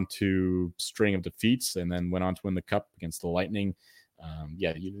that round 2 string of defeats and then went on to win the cup against the Lightning.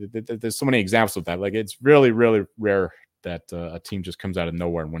 There's so many examples of that. Like it's really, really rare that a team just comes out of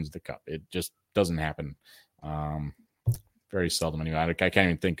nowhere and wins the cup. It just doesn't happen. Very seldom anyway. I can't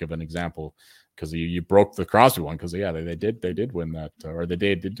even think of an example because you broke the Crosby one because they did win that or they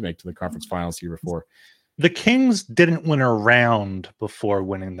did make to the conference finals the year before. The Kings didn't win a round before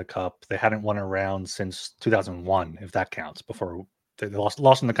winning the cup. They hadn't won a round since 2001, if that counts. Before they lost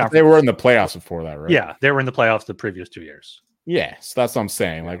in the conference. They were in the playoffs before that, right? Yeah, they were in the playoffs the previous 2 years. Yeah, so that's what I'm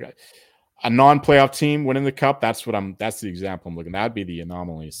saying. Like a non-playoff team winning the cup. That's the example I'm looking. That'd be the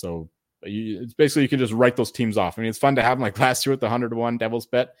anomaly. So it's basically you can just write those teams off. I mean, it's fun to have them like last year with the 100-1 Devils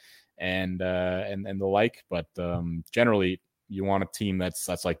bet and the like, but generally you want a team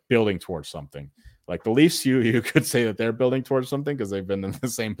that's like building towards something. Like the Leafs, you could say that they're building towards something because they've been in the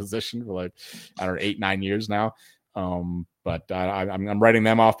same position for like 8-9 years now. But I'm writing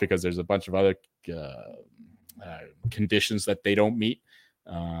them off because there's a bunch of other conditions that they don't meet.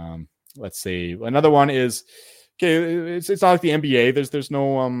 Let's see. Another one is it's not like the NBA. There's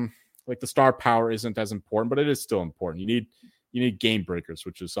no like the star power isn't as important, but it is still important. You need game breakers,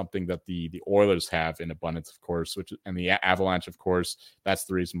 which is something that the Oilers have in abundance, of course, and the Avalanche, of course. That's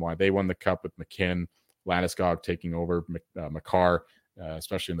the reason why they won the cup with McKinnon, Landeskog taking over Makar,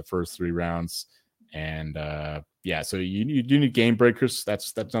 especially in the first 3 rounds. And so you do need game breakers.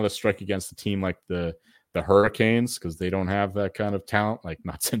 That's not a strike against a team like the Hurricanes because they don't have that kind of talent. Like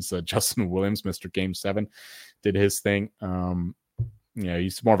not since Justin Williams, Mr. Game 7, did his thing.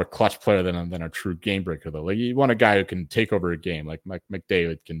 He's more of a clutch player than a true game breaker, though. Like you want a guy who can take over a game, like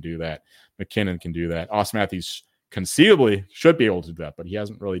McDavid can do that, McKinnon can do that. Austin Matthews conceivably should be able to do that, but he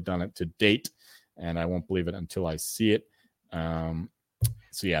hasn't really done it to date, and I won't believe it until I see it.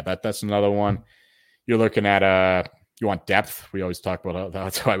 That's another one. You're looking at you want depth. We always talk about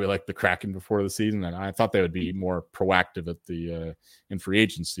that's why we like the Kraken before the season, and I thought they would be more proactive at the in free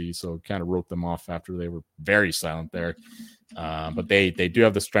agency, so kind of wrote them off after they were very silent there. But they do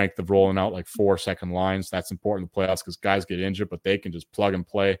have the strength of rolling out like 4 second lines. That's important in the playoffs because guys get injured, but they can just plug and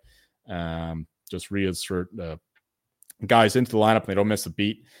play, just reinsert guys into the lineup and they don't miss a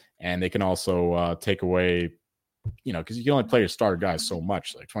beat, and they can also take away. Because you can only play your starter guys so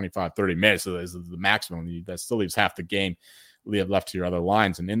much, like 25, 30 minutes is the maximum. That still leaves half the game left to your other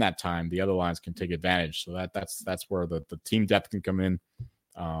lines. And in that time, the other lines can take advantage. So that's where the team depth can come in,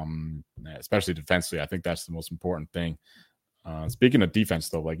 especially defensively. I think that's the most important thing. Speaking of defense,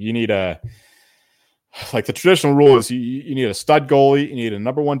 though, like you need the traditional rule is you need a stud goalie, you need a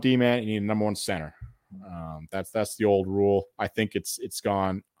number 1 D-man, you need a number 1 center. That's the old rule. I think it's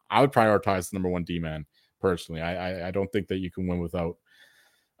gone. I would prioritize the number 1 D-man. Personally, I don't think that you can win without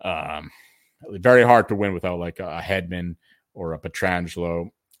very hard to win without like a Hedman or a Pietrangelo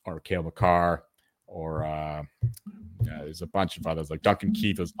or Cale Makar or there's a bunch of others. Like Duncan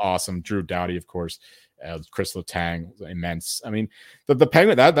Keith was awesome. Drew Doughty, of course. Chris Letang was immense. I mean, the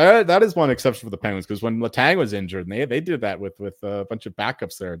Penguins, that is one exception for the Penguins, because when Letang was injured, and they did that with a bunch of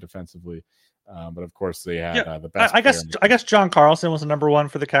backups there defensively. But of course, they had the best. I guess John Carlson was the number one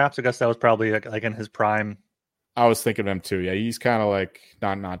for the Caps. I guess that was probably like in his prime. I was thinking of him too. Yeah, he's kind of like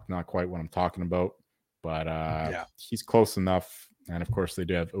not quite what I'm talking about, but he's close enough. And of course, they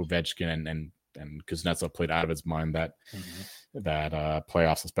do have Ovechkin and Kuznetsov played out of his mind that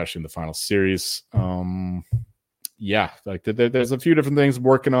playoffs, especially in the final series. Like there's a few different things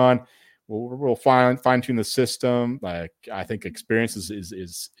working on. We'll fine tune the system. Like I think experience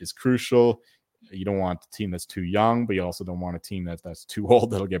is crucial. You don't want a team that's too young, but you also don't want a team that's too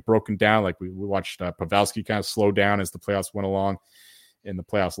old that'll get broken down. Like we watched Pavelski kind of slow down as the playoffs went along in the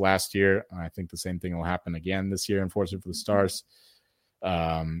playoffs last year. I think the same thing will happen again this year, unfortunately for the Stars.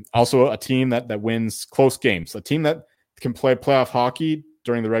 Also a team that wins close games, a team that can play playoff hockey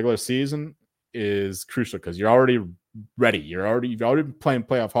during the regular season is crucial, because you're already ready. You've already been playing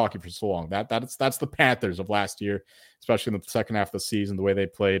playoff hockey for so long. That's the Panthers of last year, especially in the second half of the season, the way they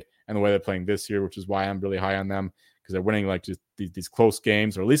played and the way they're playing this year, which is why I'm really high on them, because they're winning like just these close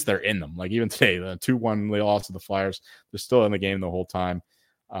games, or at least they're in them. Like even today, the 2-1 they lost to the Flyers, they're still in the game the whole time.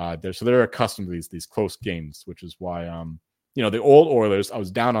 They're accustomed to these close games, which is why the old Oilers, I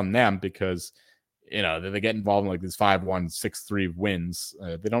was down on them because they get involved in like these 5-1, 6-3 wins.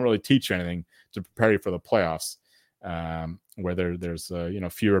 They don't really teach you anything to prepare you for the playoffs, where there's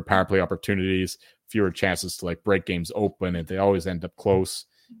fewer power play opportunities, fewer chances to like break games open, and they always end up close.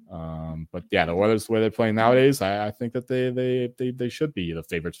 But yeah, the Oilers, the way they're playing nowadays, I think that they should be the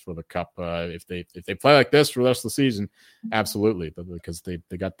favorites for the Cup. If they play like this for the rest of the season, absolutely, because they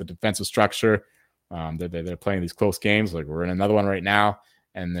got the defensive structure. They're playing these close games. Like we're in another one right now,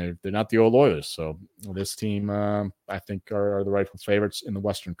 and they're not the old Oilers. So this team, I think, are the rightful favorites in the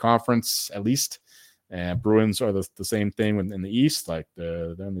Western Conference, at least. And Bruins are the same thing in the East. Like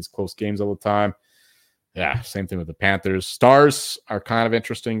they're in these close games all the time. Yeah, same thing with the Panthers. Stars are kind of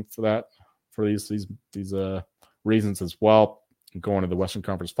interesting for these reasons as well. Going to the Western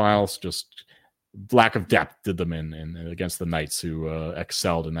Conference Finals, just lack of depth did them in against the Knights, who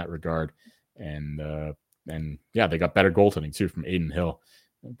excelled in that regard. And they got better goaltending too from Adin Hill.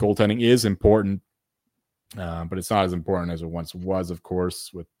 Goaltending is important, but it's not as important as it once was, of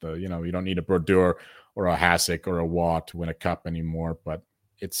course. With you don't need a Brodeur or a Hasek or a Waugh to win a cup anymore, but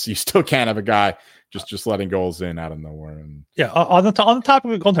you still can't have a guy just letting goals in out of nowhere. And on the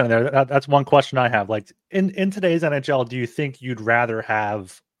topic of goaltending, there, that's one question I have. Like in today's NHL, do you think you'd rather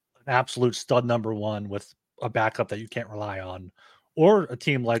have an absolute stud number one with a backup that you can't rely on, or a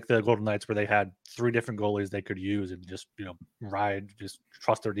team like the Golden Knights where they had 3 different goalies they could use and just just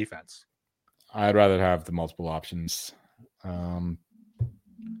trust their defense? I'd rather have the multiple options. Well,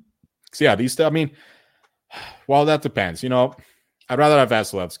 that depends. I'd rather have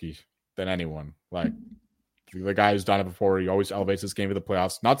Vasilevsky than anyone. Like the guy who's done it before, he always elevates his game to the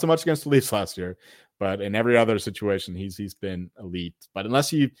playoffs. Not so much against the Leafs last year, but in every other situation, he's been elite. But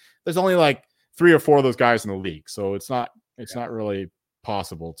there's only like 3 or 4 of those guys in the league, so it's not really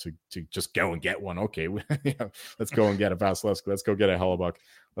possible to just go and get one. Okay, let's go and get a Vasilevsky. Let's go get a Hellebuck.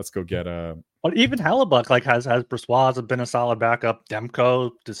 Let's go get a. But even Hellebuck, like has Brisebois has been a solid backup.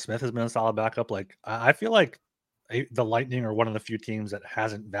 Demko, Smith has been a solid backup. Like I feel like the Lightning are one of the few teams that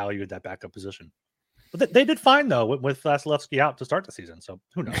hasn't valued that backup position. But they did fine though with Vasilevsky out to start the season. So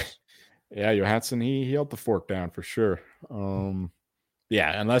who knows? Yeah, Johansson, he held the fork down for sure.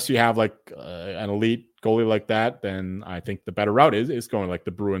 Unless you have like an elite goalie like that, then I think the better route is going like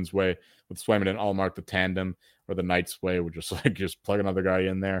the Bruins way with Swayman and Allmark, the tandem, or the Knights way, which is like just plug another guy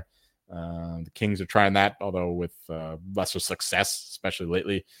in there. The Kings are trying that, although with lesser success, especially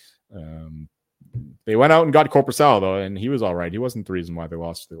lately. They went out and got Korpisalo, though, and he was all right. He wasn't the reason why they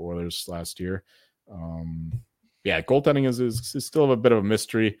lost to the Oilers last year. Goaltending is still a bit of a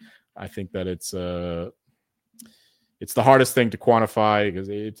mystery. I think that it's the hardest thing to quantify, because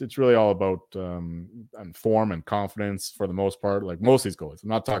it's really all about form and confidence for the most part. Like most of these goalies, I'm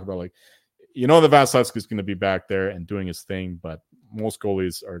not talking about like the Vasilevsky is going to be back there and doing his thing, but most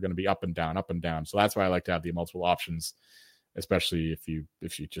goalies are going to be up and down. So that's why I like to have the multiple options, especially if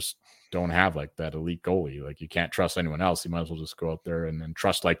you just don't have like that elite goalie. Like you can't trust anyone else. You might as well just go out there and then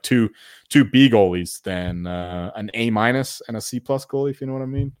trust like two B goalies than an A- and a C+ goalie, if you know what I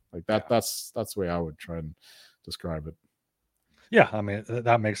mean. Like that's the way I would try and describe it. Yeah, I mean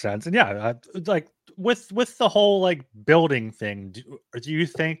that makes sense, and yeah, like with the whole like building thing, do you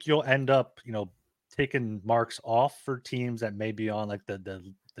think you'll end up taking marks off for teams that may be on like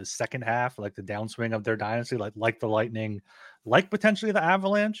the second half, like the downswing of their dynasty, like the Lightning, like potentially the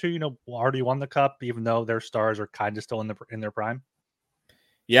Avalanche, who already won the cup, even though their stars are kind of still in their prime?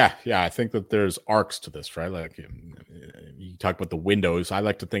 Yeah, I think that there's arcs to this, right? Like you talk about the windows. I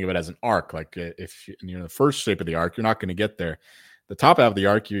like to think of it as an arc. Like if you're in the first shape of the arc, you're not going to get there. The top half of the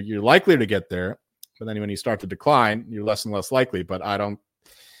arc, you're likely to get there, but then when you start to decline, you're less and less likely. But I don't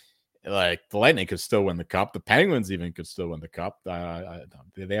like the Lightning could still win the cup. The Penguins even could still win the cup.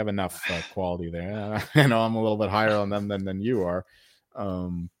 They have enough quality there. I know I'm a little bit higher on them than you are,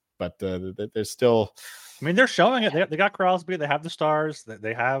 but there's still. I mean, they're showing it. They got Crosby. They have the stars.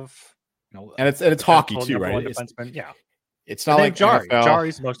 They have, and it's hockey too, right? It's not like Jari. NFL.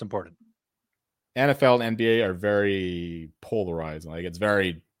 Jari's the most important. NFL and NBA are very polarized. Like it's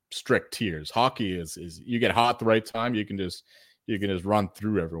very strict tiers. Hockey is you get hot at the right time, you can just run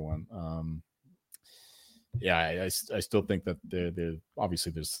through everyone. I still think that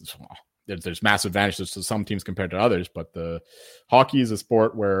obviously there's massive advantages to some teams compared to others, but the hockey is a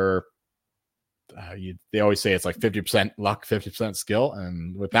sport where they always say it's like 50% luck, 50% skill,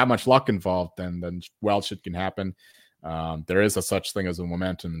 and with that much luck involved, then wild shit can happen. There is a such thing as a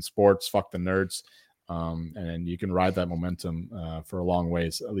momentum in sports. Fuck the nerds. And you can ride that momentum for a long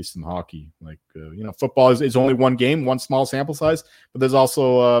ways, at least in hockey. Like, football is only one game, one small sample size, but there's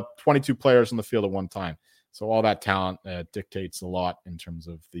also 22 players on the field at one time. So all that talent dictates a lot in terms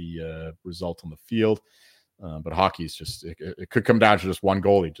of the result on the field. But hockey is just, it could come down to just one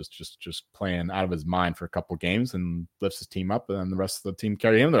goalie, just playing out of his mind for a couple games and lifts his team up, and then the rest of the team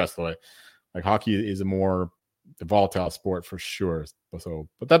carry him the rest of the way. Like hockey is a more volatile sport for sure. So,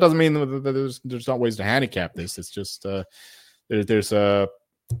 but that doesn't mean that there's not ways to handicap this. It's just there's a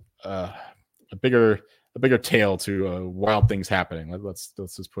bigger tale to wild things happening. Let's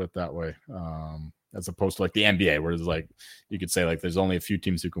just put it that way. As opposed to like the NBA, where it's like you could say like there's only a few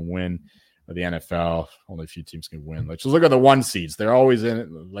teams who can win, or the NFL, only a few teams can win. Like just look at the 1 seeds; they're always in it.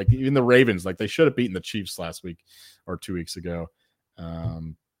 Like even the Ravens, like they should have beaten the Chiefs last week or 2 weeks ago.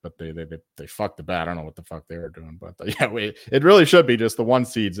 But they fucked the bat. I don't know what the fuck they were doing, but it really should be just the 1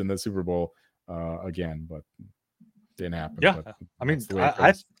 seeds in the Super Bowl again, but didn't happen. Yeah, I mean,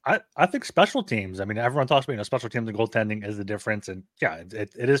 I think special teams. I mean, everyone talks about special teams and goaltending is the difference, and yeah,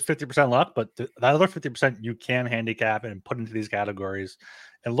 it is 50% luck, but that other 50% you can handicap and put into these categories.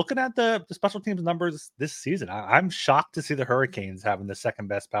 And looking at the special teams numbers this season, I'm shocked to see the Hurricanes having the second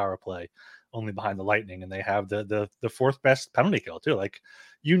best power play, only behind the Lightning, and they have the fourth best penalty kill too. Like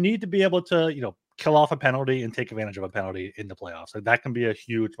you need to be able to kill off a penalty and take advantage of a penalty in the playoffs. Like that can be a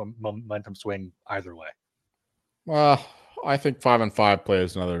huge momentum swing either way. Well, I think 5-on-5 play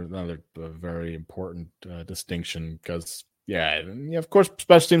is another very important distinction because of course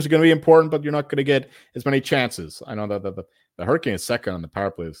special teams are going to be important, but you're not going to get as many chances. I know that the Hurricane is second on the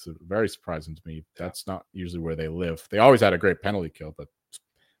power play is very surprising to me. That's not usually where they live. They always had a great penalty kill, but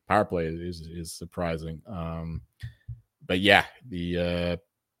power play is surprising. But yeah, the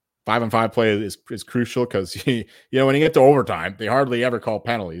 5-on-5 play is crucial because when you get to overtime, they hardly ever call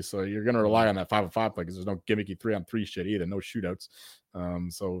penalties, so you're going to rely on that 5-on-5 play because there's no gimmicky 3-on-3 shit either, no shootouts.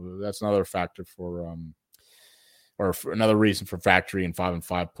 So that's another factor or another reason for factoring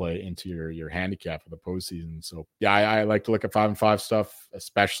 5-on-5 play into your handicap for the postseason. So yeah, I like to look at 5-on-5 stuff,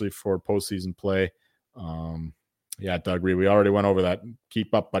 especially for postseason play. Yeah, Doug, we already went over that.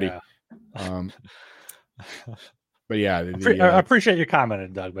 Keep up, buddy. Yeah. But yeah, I appreciate you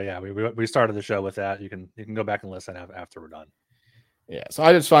commenting, Doug. But yeah, we started the show with that. You can go back and listen after we're done. Yeah, so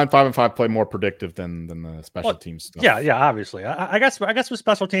I just find 5-on-5 play more predictive than the special teams stuff. Yeah, obviously. I guess with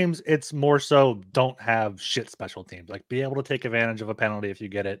special teams, it's more so don't have shit special teams. Like be able to take advantage of a penalty if you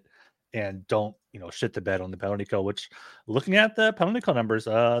get it, and don't shit the bed on the penalty kill. Which, looking at the penalty kill numbers,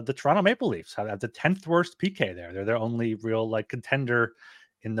 the Toronto Maple Leafs have the 10th worst PK there. They're their only real like contender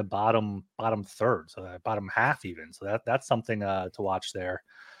in the bottom third, so that bottom half even. So that's something to watch there.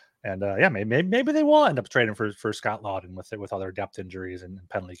 And maybe they will end up trading for Scott Laughton with other depth injuries and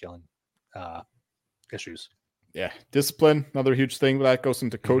penalty killing issues. Yeah, discipline, another huge thing. But that goes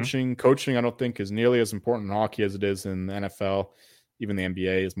into coaching. Mm-hmm. Coaching, I don't think, is nearly as important in hockey as it is in the NFL. Even the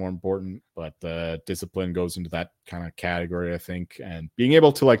NBA is more important, but discipline goes into that kind of category, I think. And being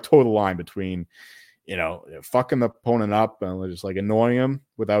able to like toe the line between fucking the opponent up and just like annoying him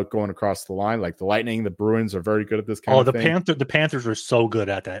without going across the line. Like the Lightning, the Bruins are very good at this kind of thing. The Panthers are so good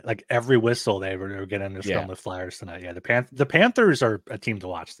at that. Like every whistle they were getting in the scrum with Flyers tonight. Yeah, the Panthers are a team to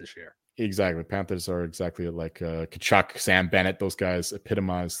watch this year. Exactly. Panthers are exactly like Kachuk, Sam Bennett. Those guys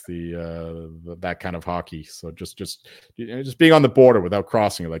epitomize the that kind of hockey. So just being on the border without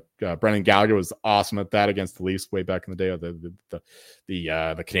crossing it. Like Brendan Gallagher was awesome at that against the Leafs way back in the day of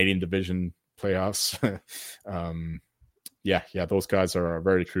the Canadian division playoffs. Yeah, those guys are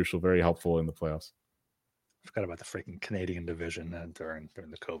very crucial, very helpful in the playoffs. I forgot about the freaking Canadian division during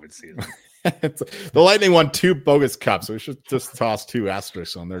the COVID season. The Lightning won 2 bogus cups, so we should just toss 2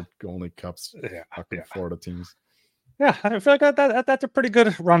 asterisks on their only cups. Fucking Florida teams. Yeah, I feel like that's a pretty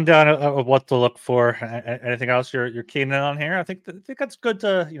good rundown of what to look for. Anything else you're keen on here? I think that's good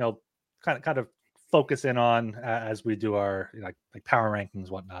to kind of focus in on as we do our like power rankings,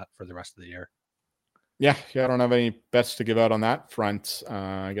 whatnot, for the rest of the year. Yeah, I don't have any bets to give out on that front.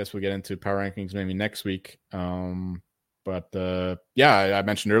 I guess we'll get into power rankings maybe next week. But I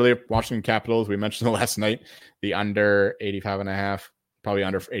mentioned earlier, Washington Capitals, we mentioned it last night, the under 85.5, probably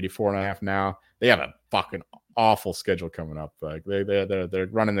under 84.5 now. They have a fucking awful schedule coming up. Like they're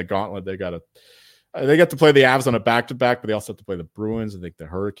running the gauntlet. They get to play the Avs on a back-to-back, but they also have to play the Bruins, I think the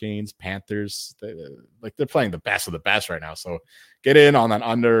Hurricanes, Panthers. They're playing the best of the best right now. So get in on that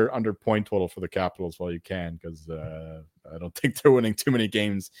under point total for the Capitals while you can, because I don't think they're winning too many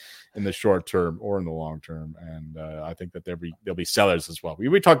games in the short term or in the long term. And I think that they'll be sellers as well.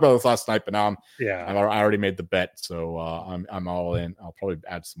 We talked about this last night, but now I already made the bet, so I'm all in. I'll probably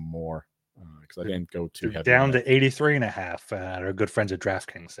add some more. Because I didn't go too heavy. Down to 83.5. Our good friends at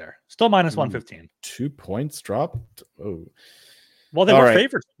DraftKings there. Still minus 115. 2 points dropped. Oh. Well, they were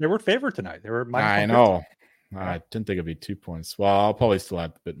favored. They were favored tonight. They were minus 115. I know. I didn't think it'd be 2 points. Well, I'll probably still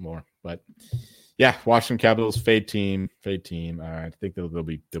add a bit more. But yeah, Washington Capitals, fade team. I think they'll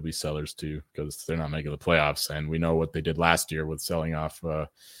be sellers too, because they're not making the playoffs. And we know what they did last year with selling off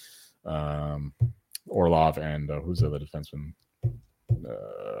Orlov and who's the other defenseman?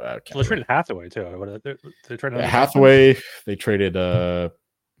 They traded Hathaway too. They traded Hathaway. They traded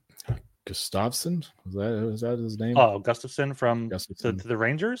Gustafsson. Was that his name? Oh, Gustafsson to the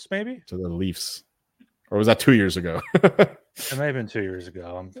Rangers, maybe to the Leafs, or was that 2 years ago? It may have been 2 years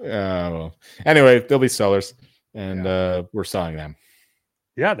ago. Well, anyway, they'll be sellers, and we're selling them.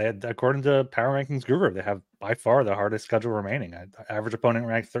 Yeah, they had, according to Power Rankings Guru, they have by far the hardest schedule remaining. Average opponent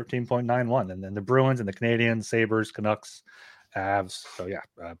ranked 13.91, and then the Bruins and the Canadiens, Sabres, Canucks, Avs. So yeah,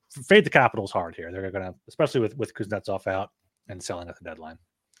 fade the Capitals hard here. They're going to, especially with Kuznetsov out and selling at the deadline.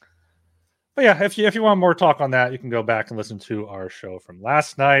 But yeah, if you want more talk on that, you can go back and listen to our show from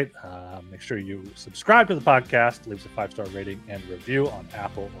last night. Make sure you subscribe to the podcast, leave us a 5-star rating and review on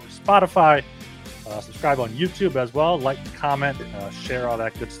Apple or Spotify. Subscribe on YouTube as well. Like, comment, share all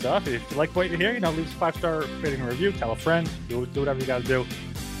that good stuff. If you like what you hear, leave us a 5-star rating and review. Tell a friend. Do whatever you got to do.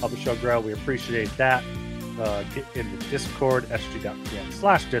 Help the show grow. We appreciate that. Get in the Discord,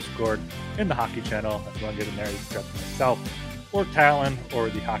 sg.pn/Discord, in the hockey channel. If you want to get in there, you can check myself or Talon or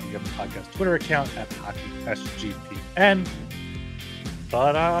the Hockey Government Podcast Twitter account at HockeySGPN.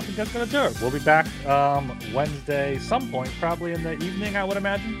 But I think that's going to do it. We'll be back Wednesday, some point, probably in the evening, I would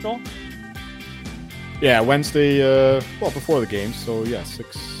imagine, Joel. Yeah, Wednesday, before the game. So,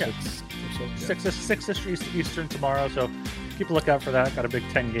 6-ish Eastern tomorrow. So, keep a lookout for that. Got a big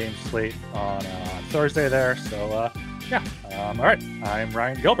 10-game slate on Thursday there. So, all right. I'm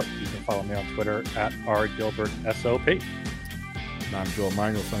Ryan Gilbert. You can follow me on Twitter at rgilbertsop. And I'm Joel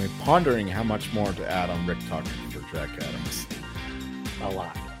Mangel. So I'm pondering how much more to add on Rick talking for Jack Adams. A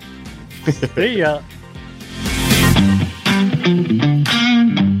lot. See ya.